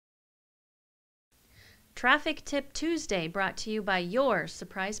Traffic Tip Tuesday, brought to you by your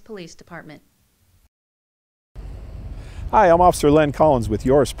Surprise Police Department. Hi, I'm Officer Len Collins with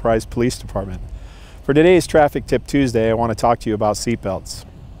your Surprise Police Department. For today's Traffic Tip Tuesday, I want to talk to you about seatbelts.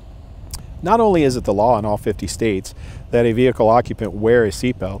 Not only is it the law in all 50 states that a vehicle occupant wear a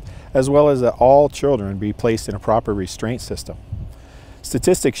seatbelt, as well as that all children be placed in a proper restraint system.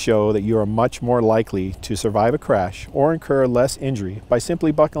 Statistics show that you are much more likely to survive a crash or incur less injury by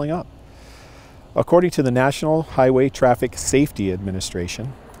simply buckling up. According to the National Highway Traffic Safety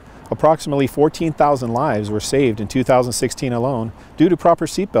Administration, approximately 14,000 lives were saved in 2016 alone due to proper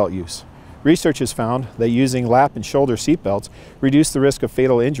seatbelt use. Research has found that using lap and shoulder seatbelts reduced the risk of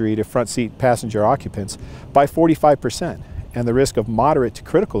fatal injury to front seat passenger occupants by 45% and the risk of moderate to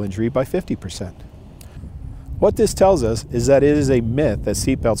critical injury by 50%. What this tells us is that it is a myth that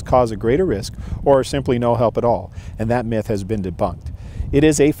seatbelts cause a greater risk or are simply no help at all, and that myth has been debunked. It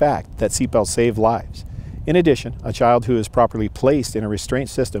is a fact that seatbelts save lives. In addition, a child who is properly placed in a restraint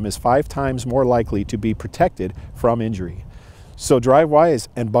system is 5 times more likely to be protected from injury. So drive wise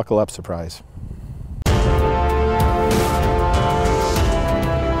and buckle up, surprise.